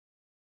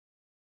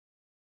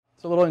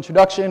So a little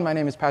introduction, my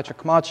name is Patrick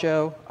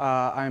Camacho.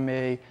 I'm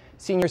a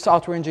senior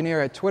software engineer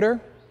at Twitter.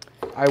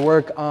 I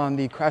work on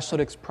the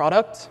Crashlytics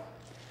product.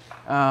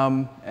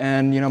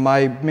 And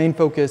my main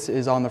focus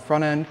is on the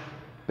front end,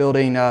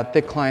 building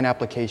thick client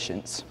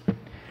applications.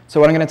 So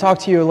what I'm going to talk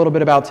to you a little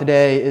bit about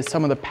today is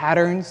some of the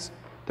patterns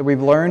that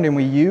we've learned and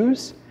we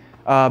use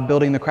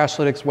building the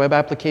Crashlytics web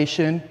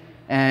application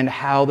and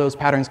how those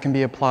patterns can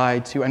be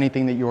applied to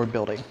anything that you're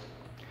building.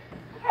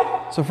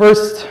 So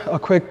first, a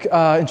quick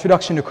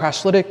introduction to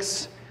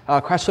Crashlytics.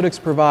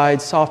 Crashlytics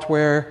provides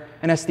software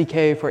and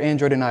SDK for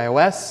Android and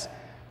iOS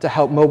to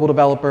help mobile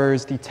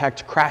developers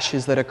detect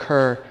crashes that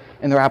occur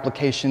in their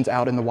applications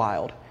out in the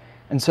wild.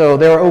 And so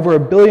there are over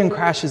 1 billion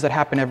crashes that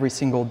happen every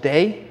single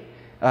day.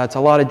 It's a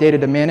lot of data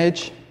to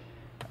manage.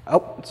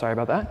 Oh, sorry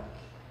about that.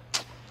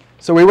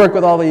 So we work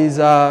with all these,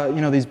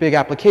 these big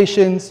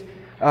applications,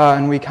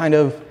 and we kind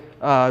of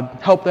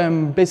help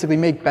them basically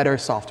make better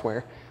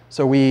software.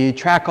 So we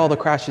track all the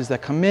crashes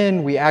that come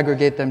in, we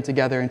aggregate them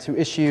together into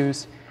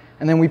issues,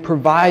 and then we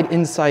provide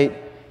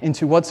insight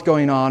into what's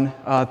going on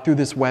through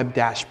this web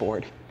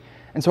dashboard.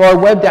 And so our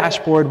web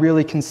dashboard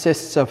really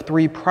consists of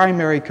 3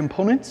 primary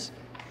components.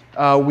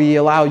 We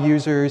allow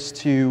users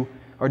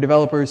or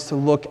developers to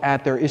look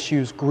at their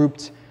issues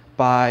grouped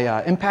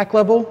by impact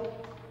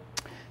level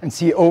and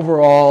see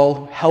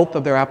overall health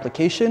of their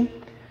application.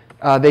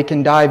 They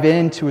can dive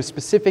into a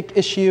specific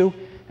issue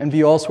and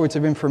view all sorts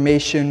of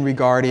information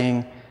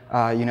regarding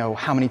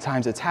how many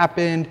times it's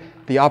happened,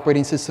 the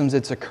operating systems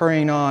it's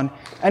occurring on,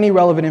 any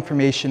relevant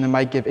information that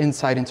might give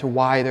insight into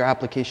why their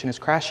application is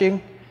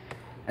crashing.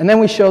 And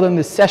then we show them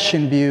the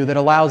session view that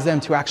allows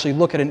them to actually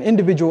look at an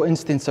individual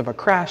instance of a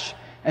crash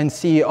and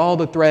see all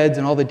the threads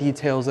and all the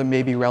details that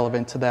may be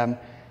relevant to them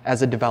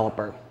as a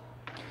developer.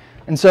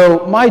 And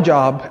so my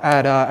job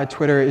at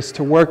Twitter is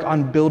to work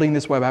on building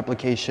this web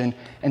application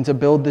and to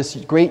build this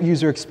great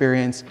user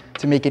experience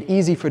to make it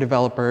easy for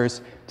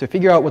developers to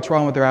figure out what's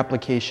wrong with their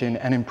application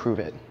and improve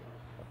it.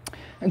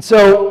 And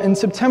so in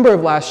September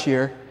of last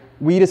year,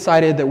 we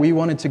decided that we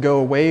wanted to go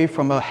away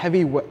from a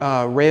heavy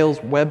Rails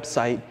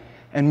website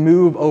and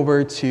move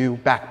over to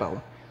Backbone.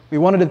 We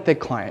wanted a thick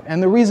client.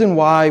 And the reason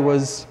why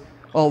was,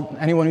 well,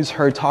 anyone who's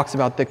heard talks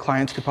about thick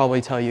clients could probably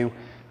tell you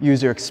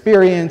user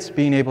experience,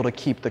 being able to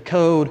keep the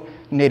code,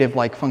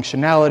 native-like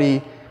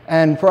functionality.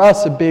 And for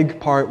us, a big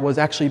part was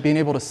actually being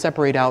able to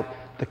separate out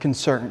the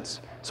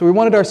concerns. So we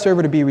wanted our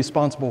server to be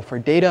responsible for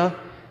data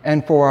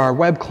and for our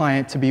web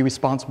client to be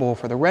responsible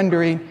for the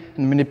rendering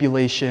and the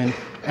manipulation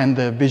and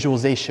the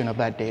visualization of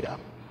that data.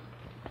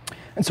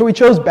 And so we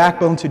chose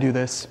Backbone to do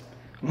this.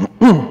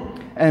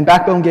 And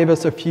Backbone gave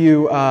us a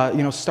few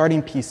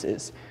starting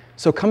pieces.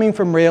 So coming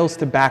from Rails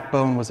to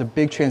Backbone was a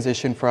big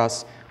transition for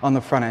us on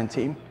the front-end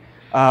team.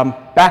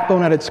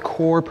 Backbone at its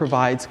core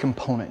provides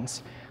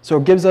components. So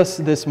it gives us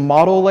this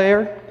model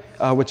layer,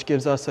 which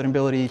gives us an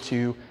ability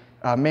to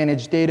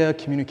manage data,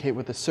 communicate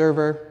with the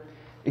server.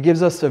 It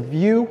gives us a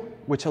view,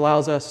 which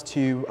allows us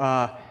to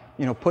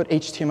put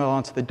HTML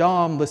onto the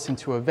DOM, listen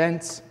to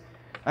events.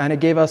 And it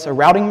gave us a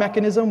routing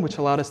mechanism, which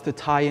allowed us to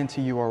tie into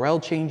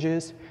URL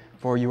changes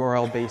for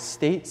URL-based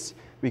states.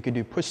 We could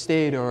do push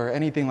state or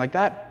anything like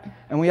that.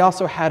 And we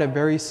also had a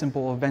very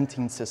simple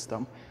eventing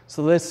system.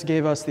 So this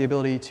gave us the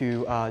ability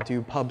to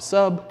do pub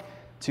sub,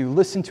 to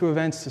listen to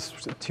events,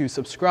 to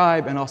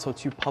subscribe, and also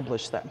to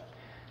publish them.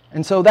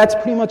 And so that's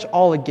pretty much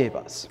all it gave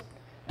us.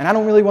 And I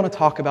don't really want to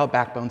talk about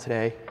Backbone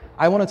today.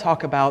 I want to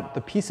talk about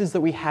the pieces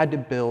that we had to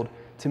build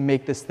to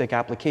make this thick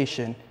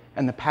application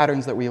and the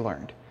patterns that we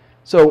learned.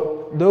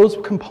 So those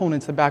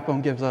components that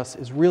Backbone gives us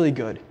is really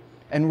good.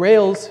 And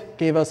Rails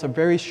gave us a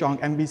very strong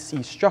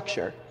MVC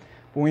structure.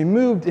 When we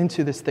moved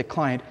into this thick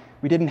client,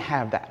 we didn't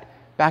have that.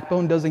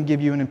 Backbone doesn't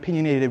give you an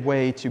opinionated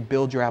way to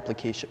build your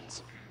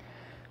applications.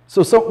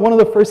 So one of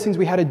the first things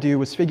we had to do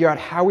was figure out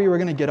how we were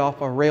going to get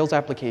off a Rails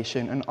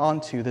application and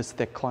onto this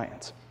thick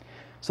client.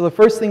 So the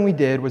first thing we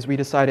did was we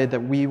decided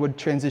that we would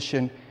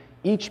transition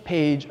each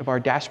page of our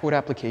dashboard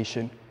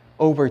application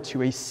over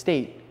to a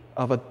state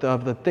of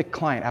the thick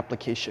client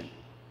application.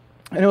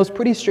 And it was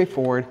pretty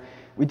straightforward.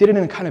 We did it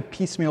in a kind of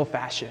piecemeal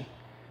fashion.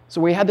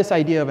 So we had this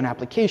idea of an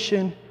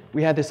application.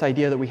 We had this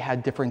idea that we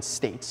had different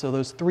states. So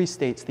those 3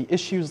 states, the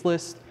issues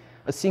list,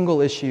 a single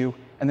issue,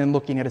 and then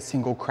looking at a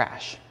single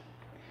crash.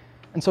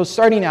 And so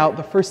starting out,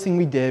 the first thing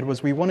we did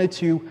was we wanted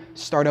to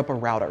start up a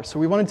router. So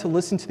we wanted to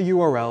listen to the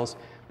URLs,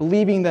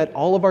 believing that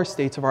all of our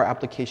states of our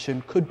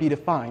application could be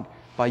defined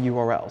by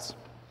URLs.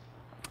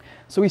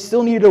 So we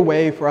still needed a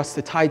way for us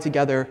to tie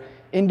together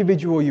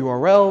individual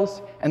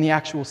URLs and the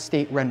actual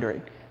state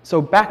rendering. So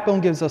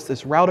Backbone gives us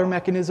this router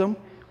mechanism,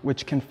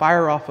 which can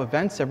fire off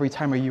events every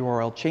time a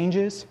URL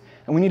changes,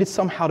 and we needed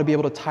somehow to be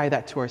able to tie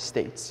that to our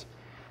states.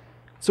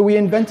 So we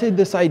invented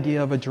this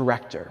idea of a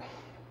director.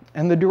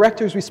 And the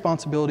director's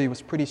responsibility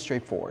was pretty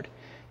straightforward.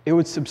 It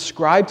would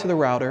subscribe to the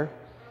router,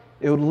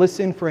 it would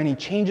listen for any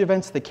change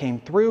events that came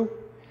through,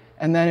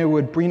 and then it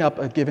would bring up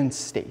a given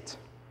state.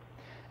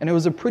 And it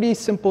was a pretty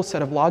simple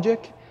set of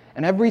logic,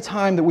 and every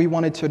time that we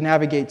wanted to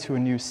navigate to a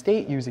new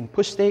state using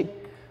push state,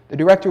 the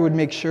director would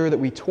make sure that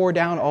we tore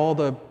down all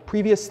the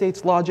previous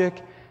state's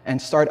logic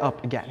and start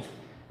up again.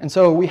 And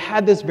so we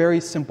had this very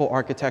simple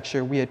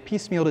architecture. We had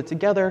piecemealed it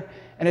together,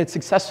 and it had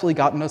successfully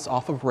gotten us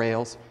off of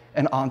Rails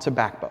and onto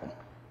Backbone.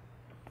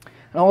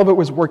 And all of it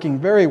was working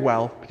very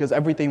well because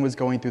everything was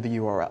going through the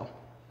URL.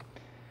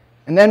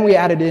 And then we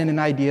added in an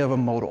idea of a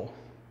modal.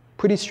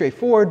 Pretty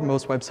straightforward.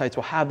 Most websites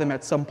will have them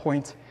at some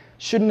point.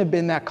 Shouldn't have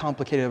been that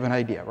complicated of an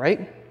idea,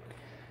 right?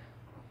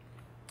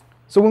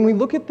 So when we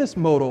look at this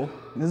modal,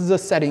 this is a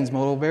settings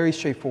modal, very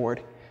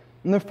straightforward.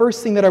 And the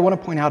first thing that I want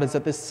to point out is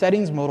that this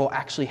settings modal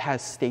actually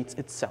has states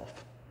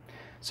itself.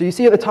 So you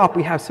see at the top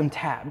we have some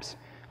tabs.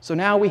 So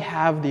now we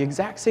have the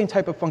exact same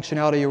type of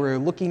functionality we're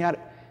looking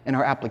at in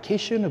our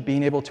application of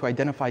being able to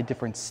identify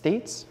different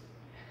states.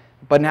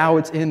 But now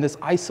it's in this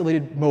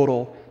isolated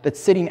modal that's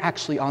sitting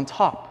actually on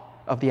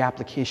top of the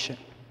application.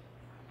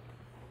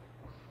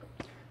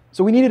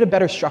 So we needed a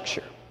better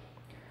structure.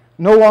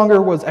 No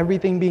longer was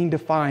everything being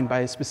defined by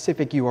a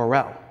specific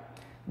URL.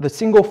 The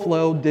single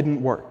flow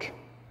didn't work,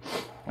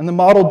 and the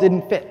model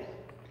didn't fit.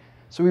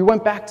 So we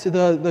went back to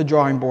the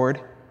drawing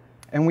board,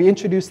 and we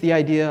introduced the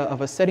idea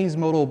of a settings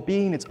modal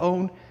being its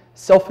own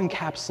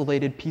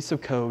self-encapsulated piece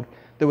of code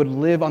that would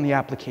live on the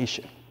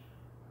application.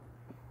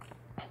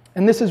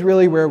 And this is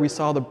really where we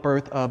saw the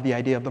birth of the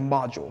idea of the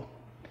module.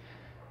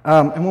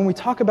 And when we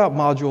talk about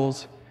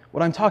modules,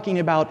 what I'm talking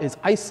about is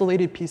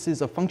isolated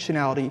pieces of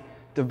functionality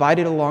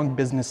divided along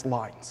business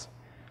lines.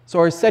 So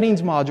our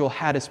settings module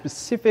had a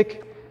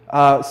specific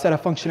set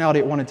of functionality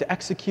it wanted to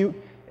execute.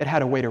 It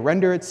had a way to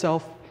render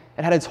itself.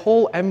 It had its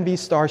whole MV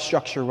star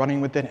structure running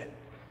within it.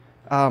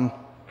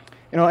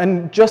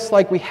 And just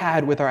like we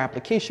had with our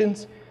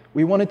applications,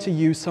 we wanted to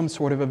use some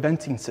sort of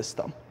eventing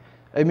system.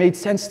 It made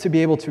sense to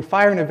be able to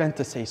fire an event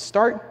to say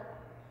start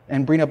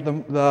and bring up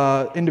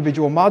the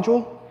individual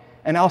module,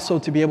 and also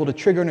to be able to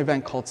trigger an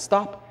event called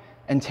stop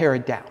and tear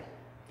it down.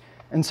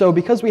 And so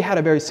because we had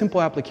a very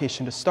simple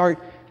application to start,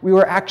 we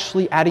were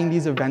actually adding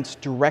these events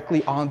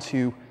directly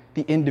onto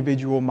the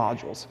individual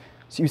modules.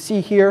 So you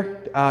see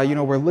here,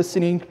 we're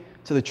listening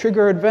to the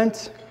trigger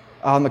event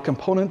on the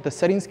component, the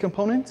settings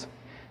component,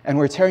 and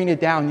we're tearing it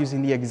down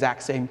using the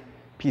exact same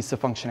piece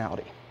of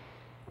functionality.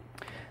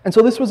 And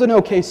so this was an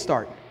okay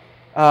start.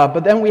 But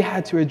then we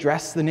had to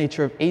address the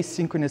nature of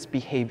asynchronous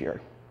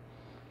behavior.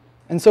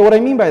 And so what I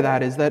mean by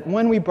that is that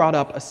when we brought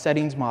up a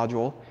settings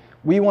module,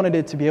 we wanted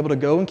it to be able to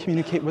go and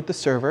communicate with the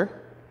server,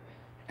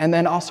 and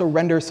then also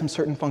render some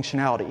certain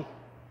functionality.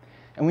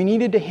 And we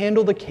needed to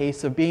handle the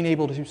case of being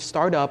able to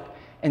start up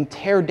and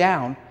tear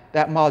down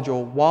that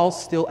module while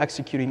still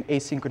executing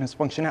asynchronous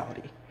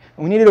functionality.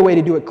 And we needed a way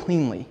to do it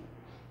cleanly.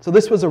 So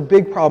this was a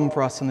big problem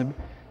for us in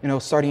the,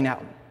 starting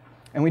out.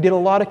 And we did a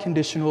lot of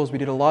conditionals. We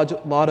did a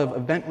lot of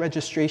event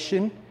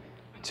registration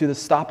to the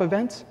stop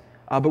event.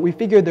 But we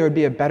figured there would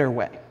be a better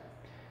way.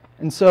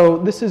 And so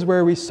this is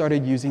where we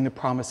started using the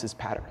promises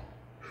pattern.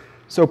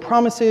 So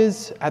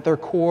promises, at their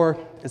core,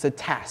 is a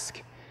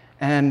task.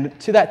 And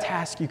to that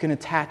task, you can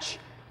attach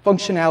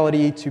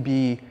functionality to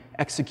be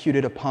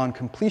executed upon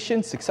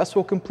completion,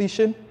 successful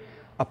completion,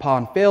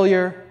 upon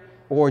failure,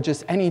 or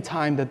just any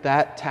time that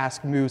that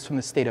task moves from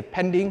the state of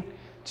pending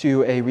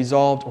to a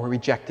resolved or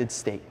rejected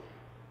state.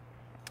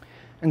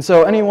 And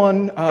so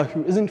anyone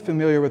who isn't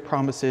familiar with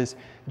promises,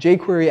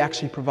 jQuery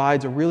actually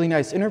provides a really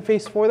nice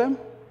interface for them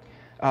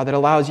that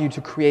allows you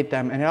to create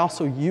them, and it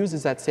also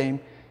uses that same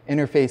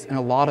interface in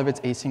a lot of its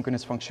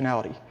asynchronous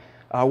functionality.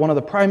 One of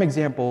the prime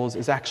examples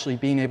is actually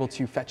being able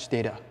to fetch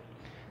data.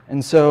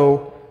 And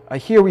so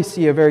here we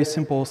see a very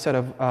simple set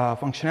of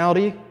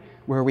functionality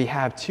where we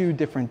have two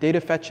different data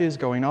fetches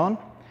going on,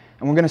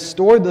 and we're going to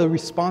store the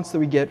response that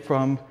we get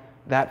from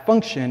that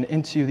function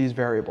into these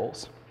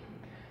variables.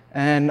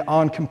 And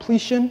on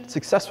completion,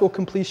 successful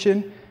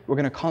completion, we're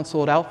going to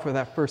console it out for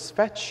that first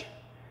fetch.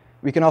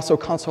 We can also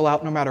console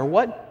out no matter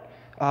what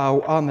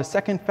on the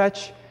second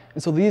fetch.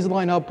 And so these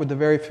line up with the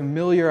very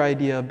familiar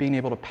idea of being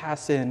able to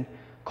pass in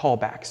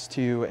callbacks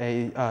to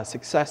a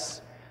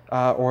success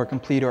or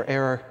complete or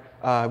error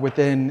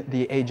within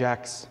the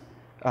AJAX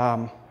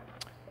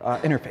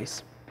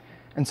interface.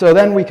 And so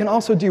then we can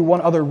also do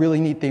one other really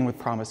neat thing with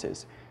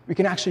promises. We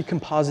can actually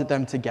composite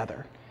them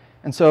together.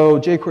 And so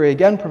jQuery,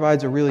 again,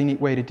 provides a really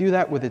neat way to do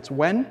that with its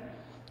when.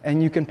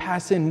 And you can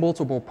pass in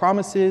multiple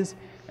promises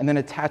and then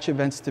attach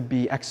events to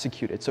be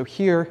executed. So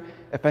here,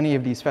 if any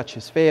of these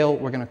fetches fail,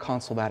 we're going to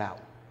console that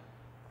out.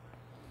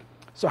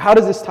 So how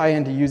does this tie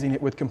into using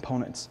it with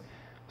components?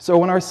 So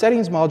when our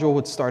settings module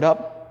would start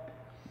up,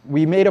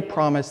 we made a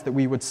promise that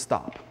we would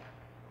stop.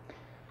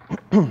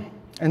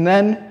 And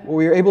then what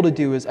we were able to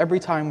do is every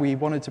time we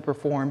wanted to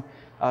perform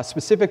a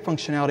specific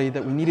functionality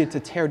that we needed to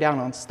tear down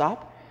on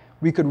stop,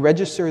 we could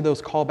register those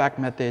callback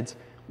methods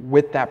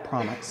with that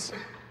promise.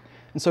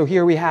 And so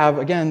here we have,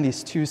 again,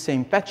 these two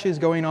same fetches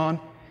going on.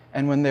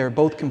 And when they're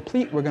both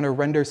complete, we're going to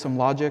render some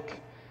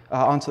logic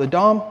onto the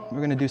DOM. We're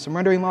going to do some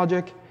rendering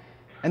logic.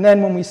 And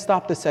then when we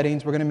stop the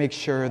settings, we're going to make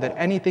sure that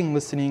anything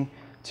listening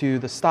to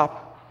the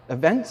stop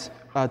event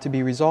to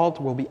be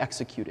resolved will be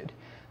executed.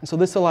 And so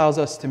this allows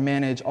us to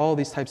manage all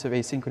these types of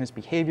asynchronous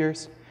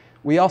behaviors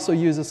We also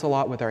use this a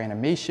lot with our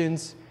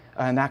animations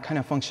and that kind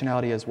of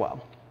functionality as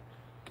well.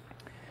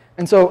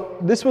 And so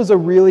this was a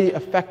really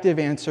effective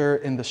answer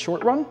in the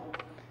short run,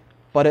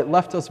 but it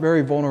left us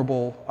very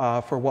vulnerable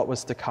for what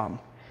was to come.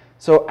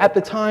 So at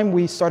the time,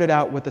 we started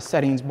out with the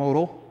settings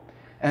modal,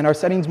 and our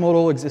settings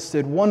modal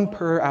existed one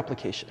per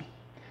application.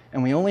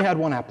 And we only had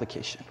one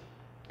application,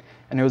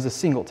 and it was a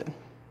singleton.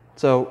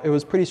 So it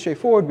was pretty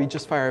straightforward. We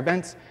just fire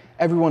events.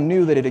 Everyone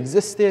knew that it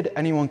existed.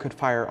 Anyone could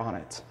fire on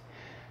it.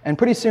 And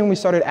pretty soon, we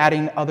started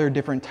adding other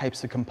different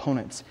types of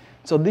components.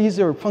 So these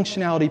are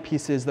functionality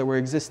pieces that were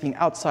existing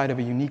outside of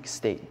a unique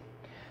state.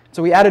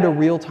 So we added a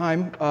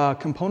real-time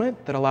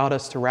component that allowed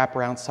us to wrap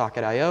around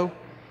socket I/O,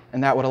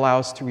 and that would allow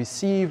us to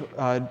receive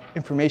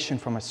information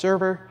from a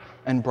server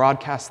and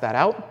broadcast that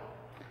out.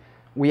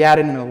 We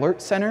added an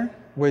alert center,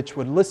 which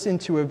would listen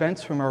to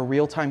events from our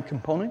real-time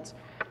components,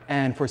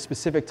 and for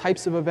specific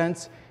types of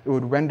events, it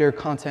would render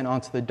content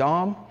onto the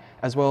DOM,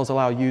 as well as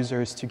allow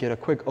users to get a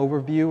quick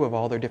overview of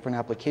all their different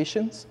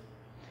applications.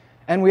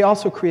 And we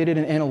also created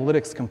an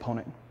analytics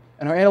component.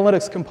 And our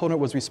analytics component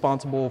was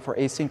responsible for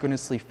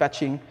asynchronously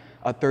fetching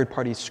a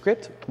third-party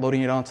script,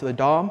 loading it onto the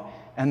DOM,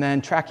 and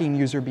then tracking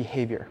user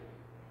behavior.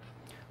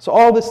 So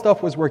all this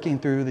stuff was working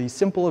through these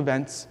simple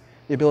events,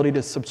 the ability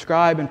to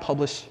subscribe and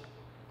publish,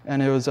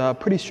 and it was a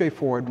pretty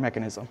straightforward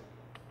mechanism.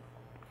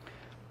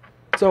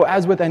 So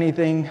as with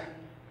anything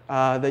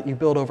that you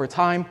build over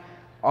time,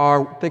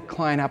 our thick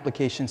client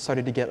application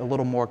started to get a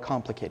little more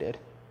complicated.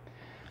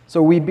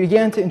 So we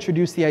began to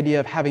introduce the idea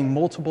of having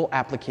multiple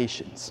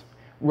applications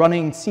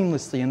running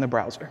seamlessly in the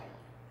browser.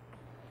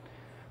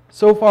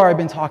 So far, I've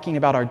been talking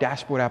about our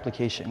dashboard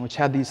application, which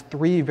had these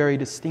three very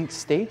distinct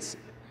states.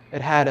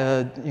 It had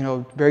a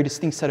very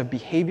distinct set of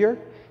behavior.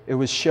 It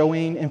was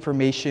showing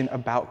information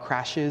about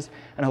crashes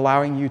and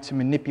allowing you to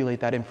manipulate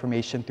that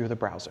information through the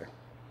browser.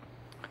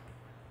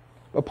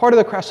 But part of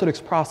the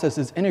Crashlytics process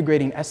is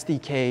integrating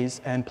SDKs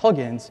and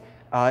plugins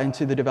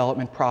into the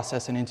development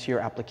process and into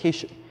your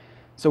application.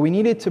 So we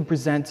needed to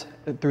present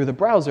through the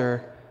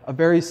browser a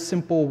very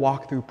simple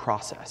walkthrough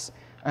process.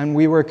 And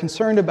we were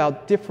concerned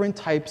about different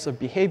types of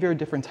behavior,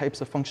 different types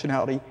of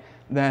functionality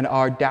than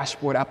our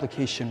dashboard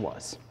application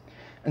was.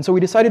 And so we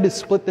decided to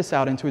split this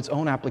out into its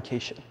own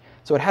application.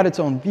 So it had its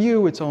own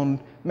view, its own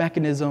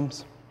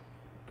mechanisms.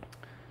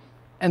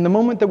 And the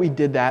moment that we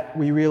did that,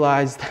 we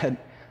realized that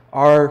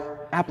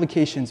our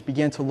applications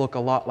began to look a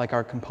lot like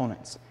our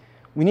components.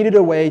 We needed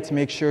a way to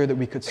make sure that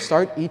we could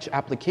start each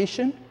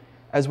application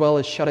as well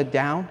as shut it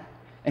down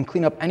and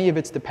clean up any of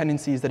its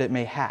dependencies that it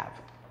may have.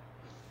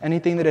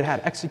 Anything that it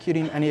had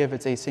executing, any of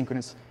its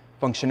asynchronous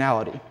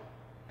functionality.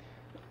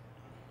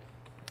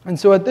 And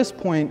so at this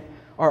point,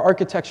 our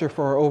architecture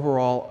for our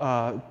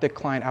overall thick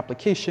client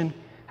application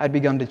had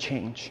begun to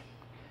change.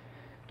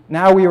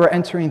 Now we were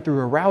entering through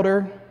a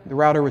router. The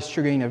router was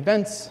triggering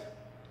events.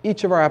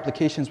 Each of our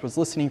applications was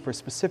listening for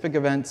specific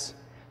events.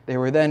 They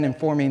were then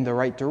informing the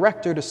right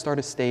director to start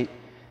a state,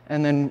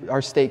 and then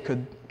our state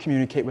could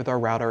communicate with our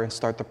router and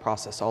start the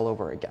process all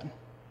over again.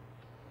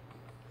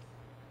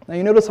 Now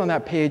you notice on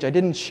that page, I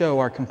didn't show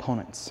our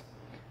components.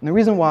 And the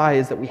reason why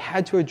is that we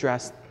had to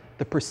address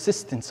the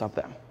persistence of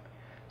them.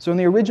 So in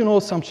the original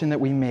assumption that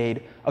we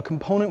made, a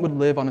component would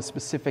live on a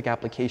specific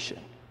application.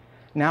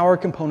 Now our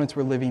components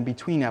were living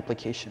between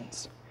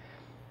applications.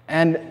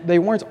 And they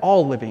weren't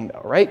all living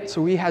though, right?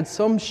 So we had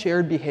some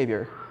shared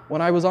behavior.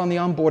 When I was on the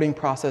onboarding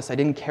process, I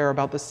didn't care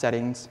about the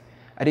settings.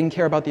 I didn't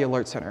care about the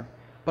alert center.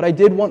 But I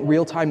did want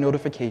real-time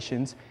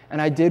notifications,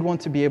 and I did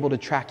want to be able to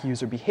track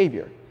user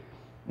behavior.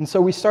 And so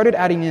we started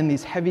adding in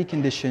these heavy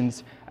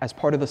conditions as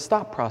part of the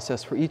stop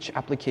process for each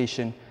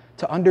application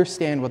to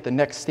understand what the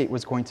next state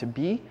was going to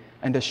be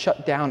and to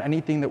shut down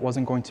anything that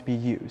wasn't going to be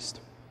used.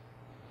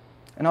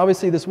 And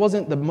obviously, this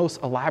wasn't the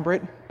most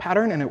elaborate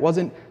pattern, and it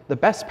wasn't the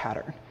best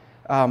pattern.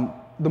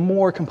 The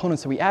more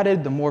components that we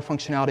added, the more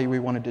functionality we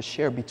wanted to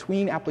share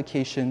between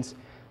applications,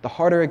 the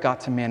harder it got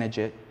to manage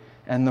it,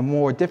 and the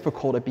more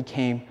difficult it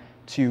became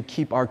to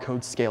keep our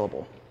code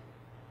scalable.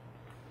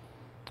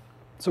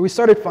 So we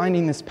started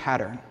finding this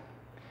pattern.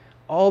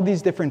 All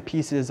these different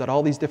pieces at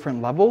all these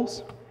different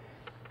levels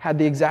had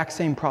the exact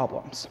same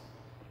problems.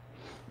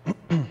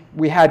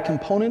 We had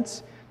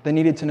components that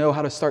needed to know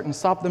how to start and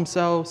stop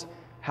themselves,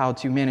 how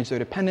to manage their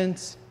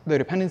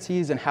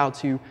dependencies, and how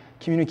to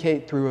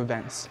communicate through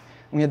events.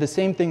 And we had the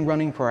same thing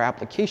running for our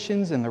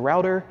applications and the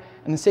router,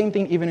 and the same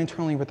thing even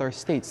internally with our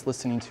states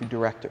listening to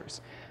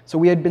directors. So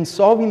we had been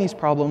solving these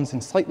problems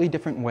in slightly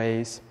different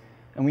ways,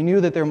 and we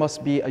knew that there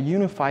must be a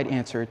unified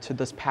answer to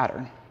this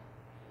pattern.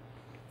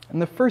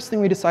 And the first thing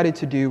we decided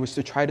to do was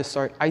to try to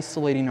start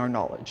isolating our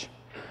knowledge.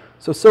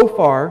 So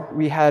far,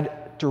 we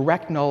had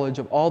direct knowledge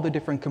of all the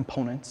different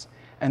components,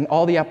 and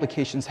all the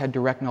applications had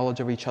direct knowledge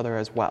of each other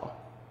as well.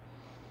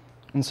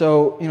 And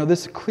so,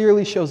 this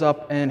clearly shows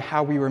up in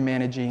how we were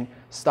managing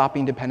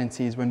stopping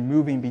dependencies when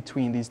moving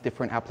between these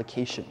different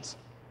applications.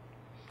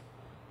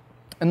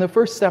 And the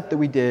first step that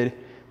we did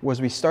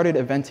was we started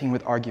eventing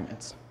with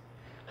arguments.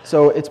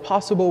 So it's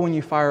possible when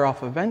you fire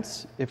off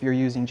events, if you're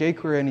using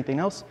jQuery or anything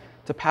else,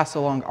 to pass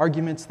along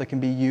arguments that can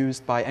be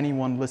used by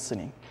anyone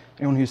listening,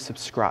 anyone who's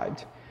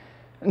subscribed.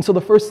 And so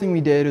the first thing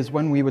we did is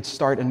when we would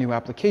start a new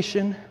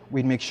application,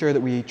 we'd make sure that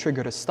we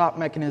triggered a stop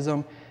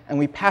mechanism, and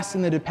we passed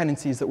in the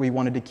dependencies that we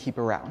wanted to keep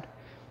around.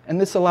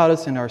 And this allowed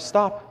us in our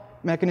stop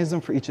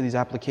mechanism for each of these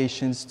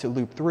applications to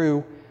loop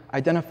through,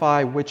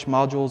 identify which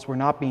modules were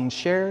not being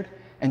shared,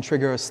 and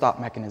trigger a stop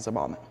mechanism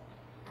on them.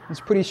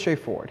 It's pretty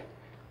straightforward.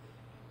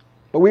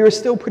 But we were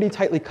still pretty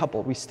tightly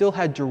coupled. We still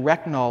had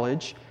direct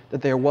knowledge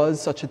that there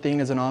was such a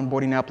thing as an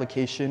onboarding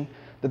application,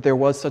 that there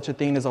was such a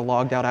thing as a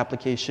logged out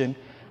application,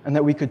 and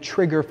that we could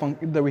trigger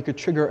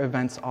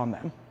events on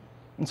them.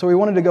 And so we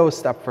wanted to go a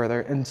step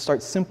further and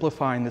start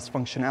simplifying this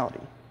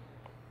functionality.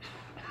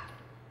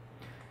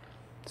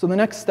 So the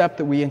next step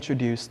that we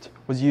introduced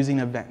was using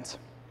events.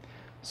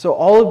 So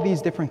all of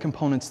these different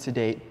components to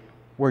date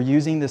were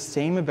using the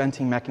same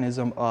eventing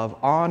mechanism of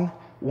on,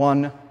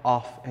 one,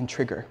 off, and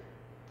trigger.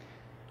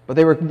 But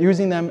they were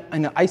using them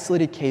in an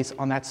isolated case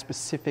on that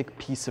specific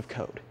piece of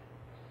code.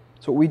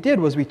 So what we did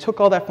was we took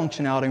all that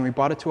functionality and we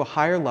brought it to a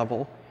higher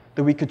level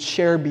that we could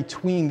share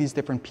between these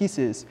different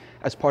pieces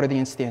as part of the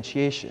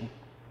instantiation.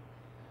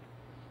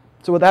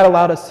 So what that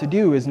allowed us to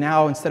do is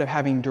now, instead of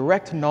having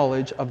direct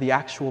knowledge of the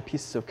actual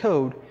pieces of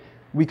code,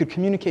 we could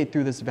communicate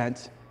through this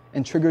event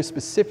and trigger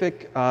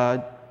specific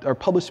or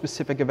publish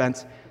specific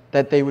events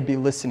that they would be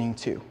listening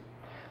to.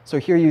 So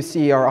here you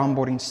see our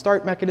onboarding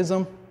start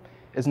mechanism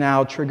is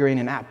now triggering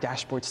an app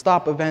dashboard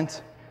stop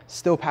event,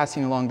 still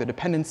passing along the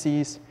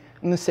dependencies,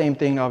 and the same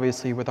thing,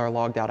 obviously, with our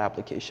logged out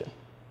application.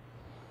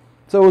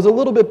 So it was a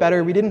little bit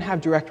better. We didn't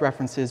have direct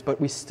references,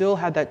 but we still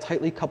had that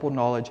tightly coupled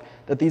knowledge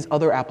that these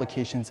other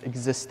applications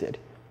existed.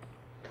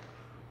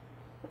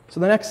 So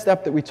the next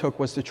step that we took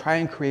was to try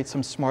and create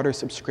some smarter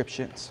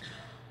subscriptions.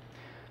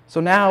 So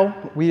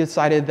now we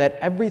decided that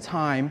every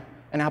time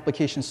an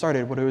application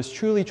started, what it was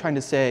truly trying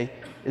to say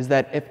is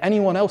that if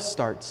anyone else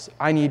starts,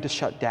 I need to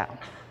shut down.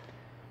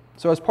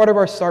 So as part of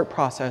our start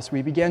process,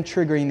 we began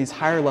triggering these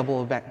higher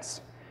level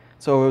events.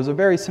 So it was a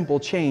very simple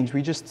change.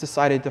 We just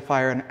decided to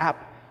fire an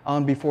app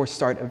on before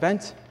start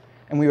event,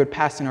 and we would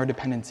pass in our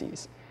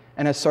dependencies.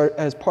 And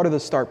as part of the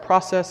start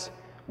process,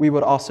 we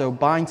would also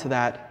bind to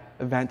that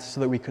event so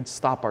that we could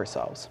stop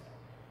ourselves.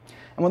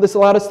 And what this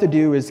allowed us to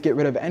do is get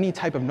rid of any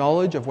type of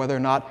knowledge of whether or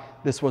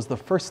not this was the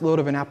first load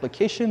of an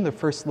application, the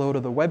first load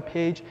of the web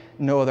page,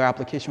 no other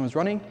application was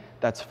running.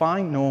 That's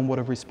fine. No one would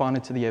have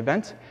responded to the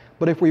event.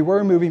 But if we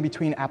were moving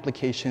between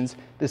applications,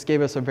 this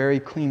gave us a very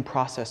clean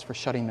process for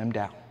shutting them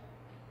down.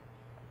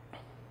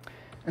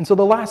 And so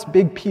the last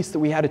big piece that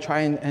we had to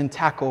try and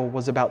tackle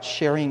was about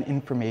sharing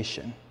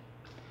information.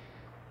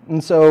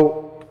 And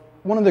so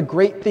one of the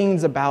great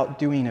things about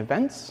doing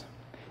events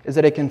is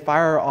that it can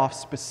fire off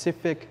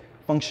specific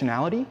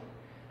functionality,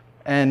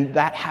 and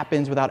that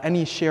happens without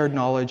any shared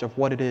knowledge of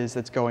what it is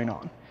that's going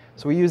on.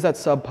 So we use that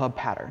subpub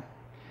pattern.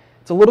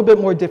 It's a little bit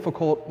more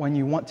difficult when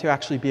you want to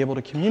actually be able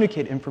to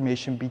communicate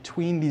information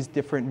between these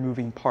different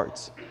moving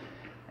parts.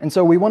 And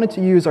so we wanted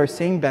to use our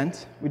same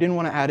event. We didn't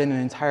want to add in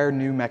an entire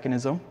new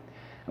mechanism.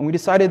 And we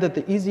decided that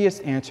the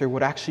easiest answer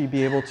would actually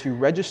be able to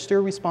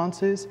register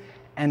responses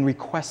and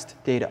request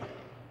data.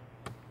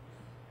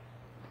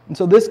 And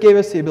so this gave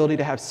us the ability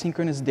to have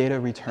synchronous data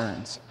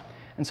returns.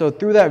 And so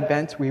through that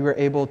event, we were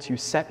able to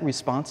set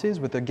responses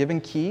with a given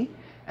key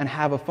and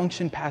have a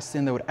function passed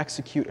in that would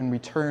execute and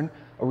return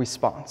a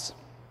response.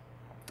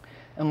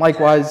 And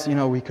likewise,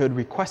 we could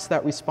request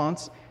that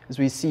response. As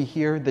we see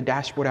here, the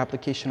dashboard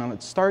application on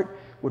its start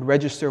would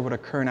register what a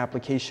current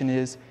application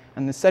is,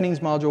 and the settings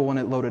module, when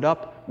it loaded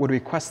up, would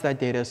request that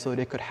data so that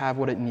it could have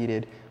what it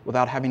needed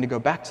without having to go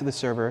back to the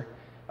server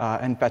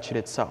and fetch it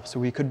itself. So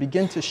we could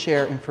begin to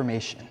share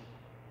information.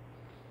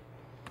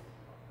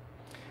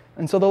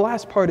 And so the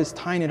last part is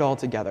tying it all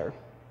together.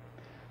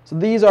 So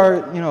these are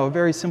a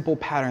very simple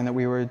pattern that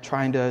we were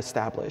trying to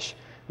establish.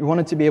 We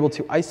wanted to be able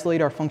to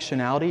isolate our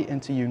functionality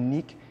into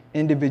unique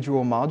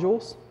individual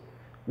modules.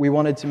 We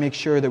wanted to make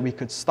sure that we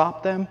could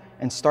stop them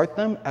and start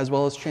them, as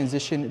well as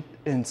transition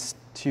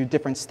into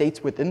different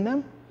states within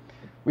them.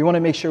 We want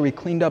to make sure we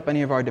cleaned up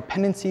any of our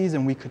dependencies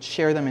and we could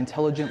share them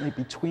intelligently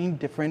between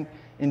different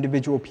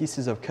individual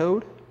pieces of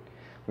code.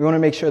 We want to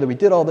make sure that we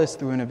did all this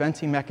through an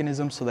eventing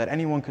mechanism so that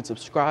anyone could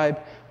subscribe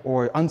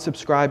or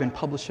unsubscribe and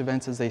publish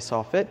events as they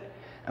saw fit.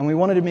 And we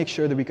wanted to make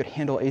sure that we could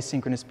handle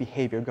asynchronous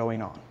behavior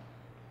going on.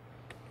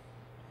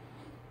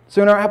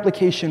 So in our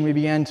application, we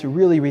began to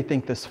really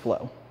rethink this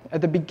flow.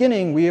 At the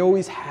beginning, we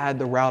always had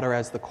the router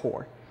as the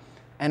core.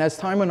 And as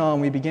time went on,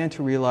 we began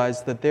to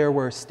realize that there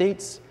were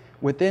states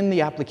within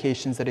the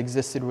applications that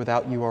existed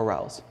without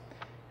URLs.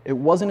 It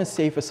wasn't a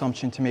safe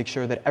assumption to make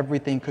sure that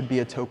everything could be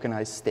a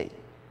tokenized state.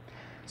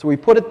 So we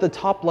put at the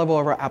top level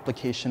of our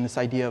application this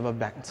idea of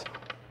event.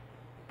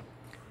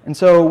 And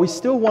so we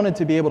still wanted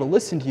to be able to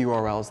listen to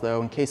URLs,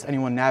 though, in case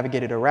anyone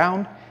navigated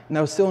around, and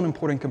that was still an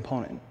important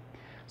component.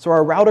 So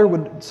our router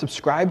would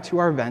subscribe to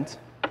our event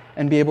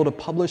and be able to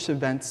publish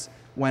events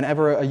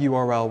whenever a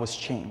URL was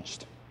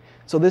changed.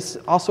 So this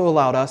also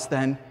allowed us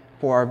then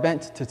for our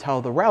event to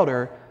tell the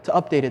router to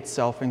update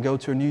itself and go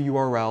to a new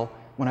URL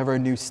whenever a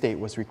new state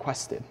was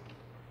requested.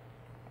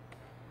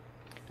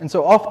 And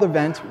so off the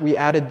event, we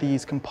added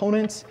these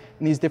components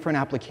in these different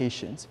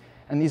applications.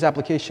 And these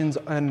applications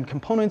and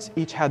components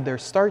each had their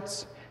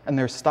starts and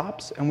their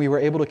stops, and we were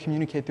able to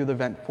communicate through the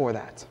event for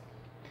that.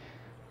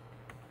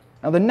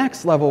 Now the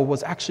next level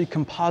was actually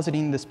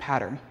compositing this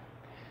pattern.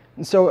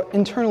 And so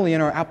internally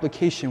in our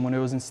application, when it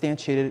was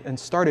instantiated and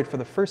started for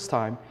the first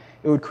time,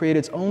 it would create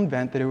its own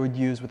event that it would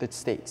use with its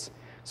states.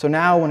 So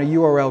now when a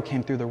URL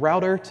came through the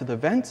router to the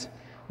event,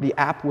 the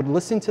app would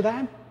listen to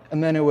that,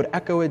 and then it would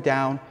echo it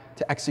down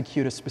to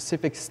execute a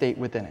specific state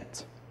within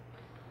it.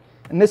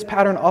 And this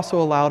pattern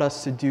also allowed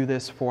us to do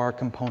this for our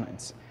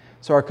components.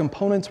 So our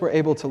components were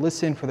able to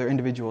listen for their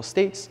individual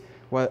states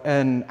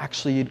and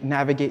actually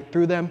navigate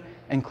through them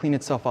and clean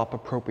itself up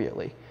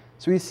appropriately.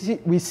 So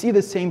we see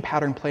the same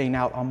pattern playing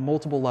out on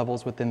multiple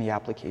levels within the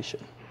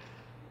application.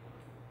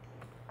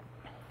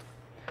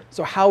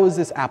 So how is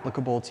this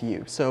applicable to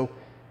you? So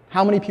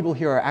how many people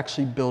here are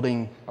actually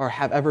building or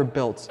have ever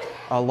built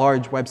a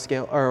large web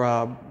scale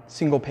or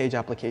single page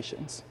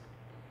applications?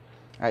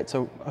 All right,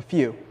 so a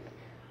few.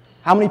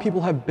 How many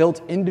people have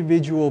built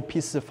individual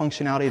pieces of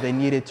functionality they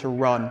needed to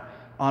run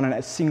on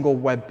a single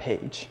web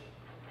page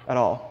at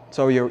all?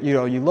 So you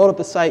load up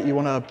the site, you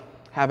want to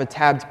have a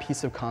tabbed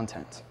piece of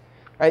content.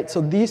 Right?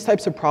 So these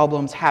types of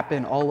problems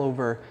happen all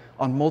over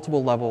on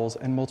multiple levels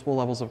and multiple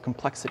levels of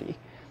complexity.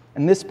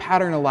 And this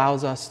pattern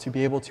allows us to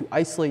be able to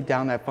isolate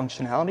down that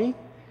functionality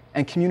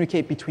and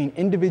communicate between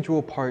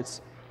individual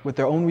parts with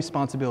their own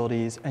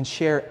responsibilities and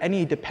share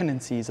any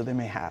dependencies that they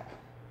may have.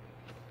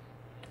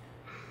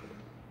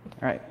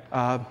 All right,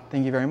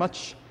 thank you very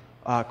much.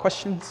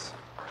 Questions?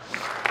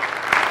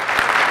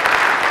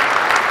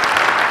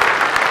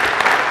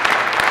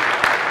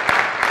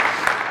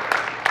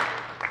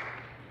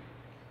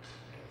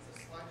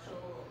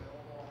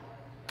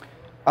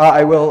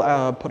 I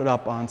will put it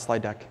up on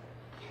slide deck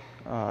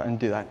and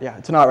do that. Yeah,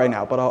 it's not right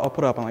now, but I'll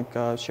put it up on like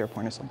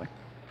SharePoint or something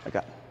like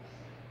that.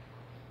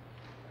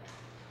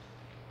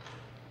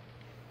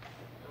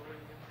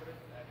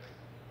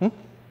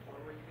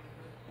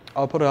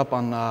 I'll put it up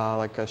on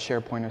like a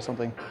SharePoint or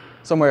something.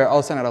 Somewhere,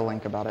 I'll send out a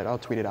link about it. I'll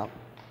tweet it out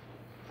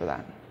for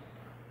that.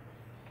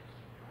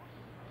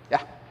 Yeah?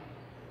 So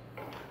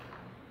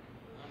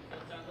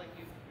it sounds like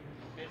you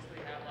basically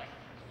have like,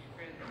 you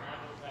created the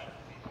modules that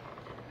can be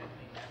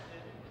independently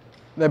nested.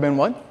 They've been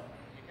what? You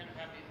kind of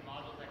have these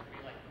modules that can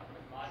be like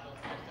modules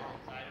nested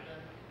inside of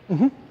them.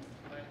 Mm-hmm.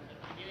 But at the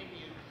beginning,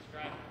 you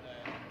described the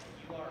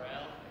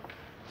URL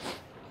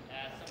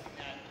as something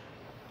that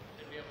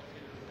should be able to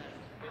kind of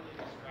completely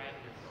describe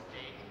the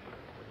state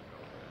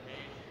of the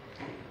page.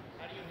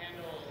 How do you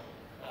handle,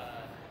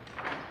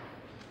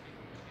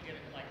 you get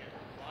like a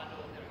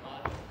module within a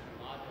module within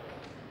a module?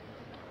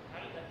 How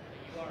does the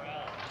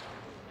URL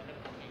end up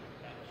looking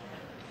at that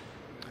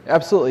moment?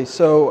 Absolutely.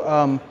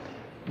 So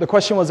the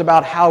question was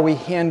about how we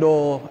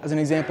handle, as an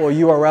example, a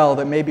URL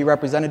that may be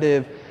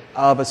representative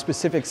of a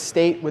specific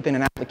state within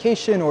an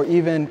application or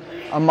even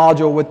a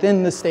module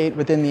within the state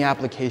within the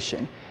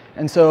application.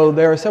 And so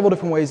there are several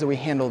different ways that we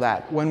handle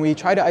that. When we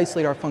try to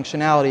isolate our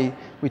functionality,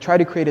 we try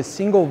to create a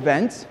single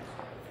event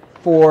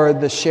for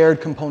the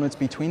shared components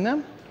between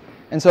them.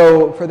 And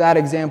so for that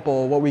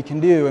example, what we can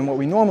do and what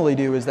we normally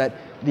do is that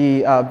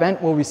the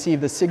event will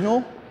receive the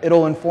signal,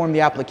 it'll inform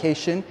the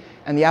application,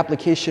 and the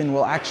application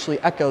will actually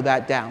echo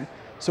that down.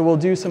 So we'll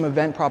do some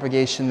event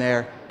propagation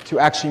there to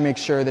actually make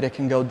sure that it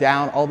can go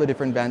down all the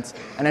different events,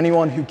 and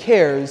anyone who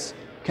cares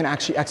can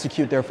actually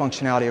execute their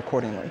functionality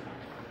accordingly.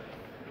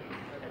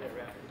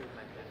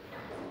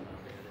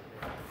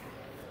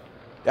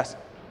 Yes? Do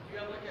you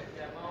have like a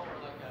demo or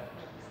like a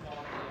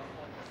small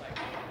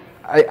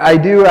example? I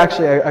do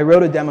actually. I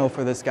wrote a demo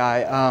for this guy,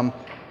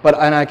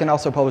 and I can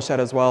also publish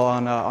that as well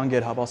on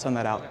GitHub. I'll send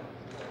that out,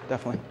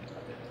 definitely.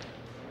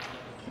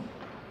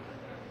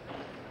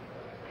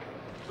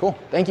 Cool.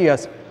 Thank you,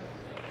 guys.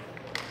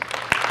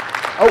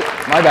 Oh,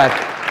 my bad.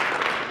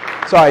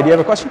 Sorry. Do you have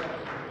a question?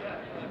 Yeah,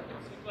 it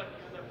seems like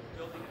you end up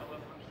building a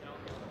web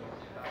functionality in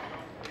the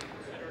background. Do you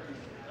consider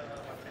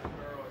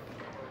Ember or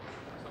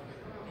something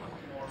much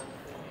more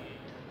fully?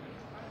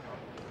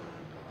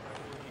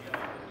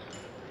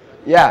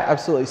 Yeah,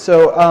 absolutely.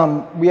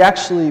 So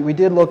we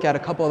did look at a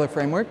couple other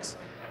frameworks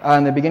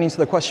in the beginning. So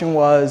the question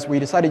was, we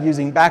decided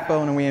using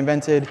Backbone, and we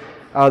invented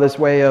this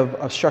way of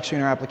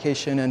structuring our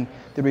application. And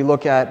did we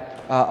look at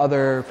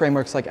other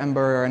frameworks like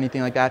Ember or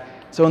anything like that?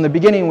 So in the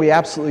beginning, we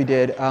absolutely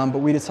did. But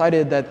we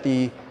decided that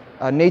the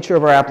nature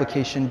of our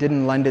application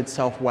didn't lend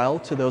itself well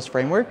to those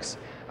frameworks.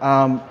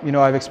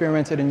 I've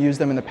experimented and used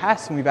them in the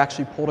past, and we've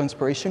actually pulled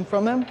inspiration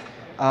from them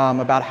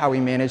about how we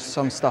manage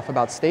some stuff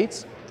about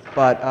states.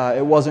 But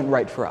it wasn't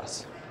right for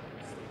us.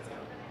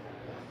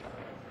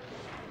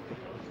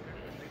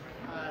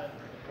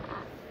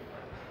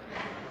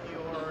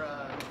 Your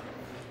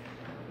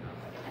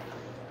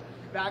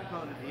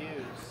backbone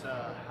views,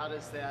 how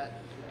does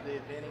that, the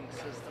eventing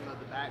system of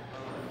the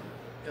backbone,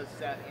 does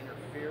that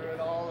interfere at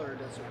all, or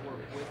does it work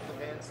with the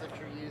events that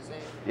you're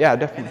using? Yeah,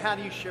 definitely. And how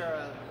do you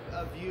share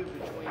a view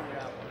between your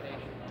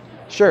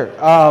applications? Sure.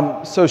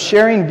 So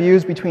sharing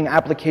views between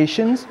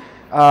applications.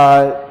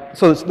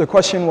 So the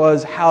question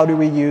was, how do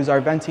we use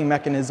our venting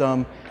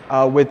mechanism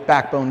with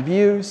backbone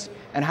views,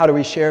 and how do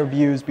we share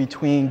views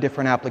between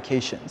different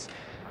applications?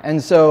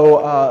 And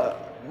so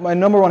my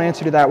number one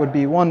answer to that would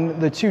be, one,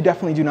 the two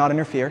definitely do not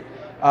interfere.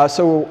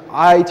 So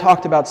I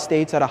talked about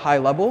states at a high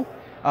level,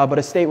 but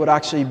a state would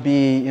actually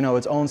be,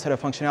 its own set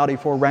of functionality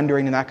for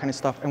rendering and that kind of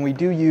stuff. And we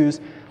do use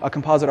a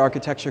composite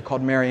architecture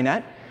called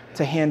Marionette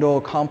to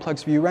handle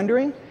complex view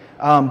rendering.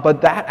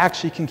 But that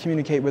actually can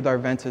communicate with our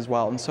vent as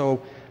well. And so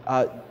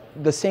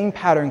the same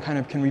pattern kind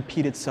of can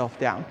repeat itself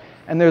down.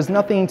 And there's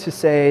nothing to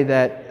say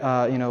that,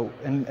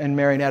 in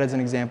Marionette as an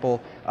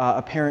example,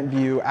 a parent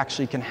view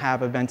actually can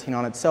have a venting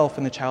on itself,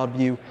 and the child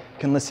view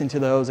can listen to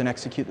those and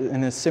execute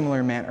in a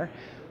similar manner.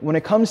 When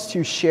it comes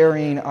to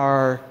sharing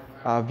our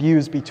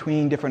views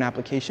between different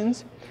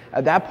applications,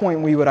 at that point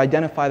we would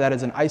identify that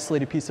as an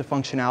isolated piece of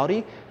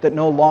functionality that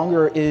no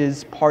longer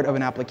is part of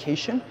an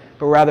application,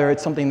 but rather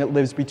it's something that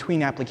lives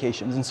between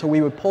applications. And so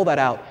we would pull that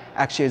out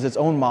actually as its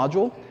own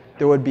module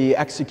that would be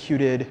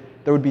executed,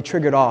 that would be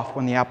triggered off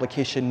when the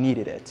application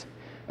needed it.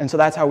 And so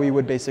that's how we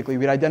would basically,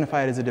 we'd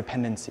identify it as a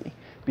dependency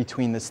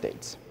between the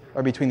states,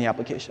 or between the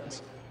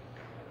applications.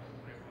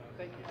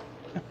 Thank you.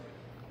 Yeah.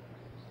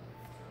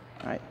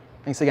 All right,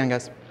 thanks again,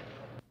 guys.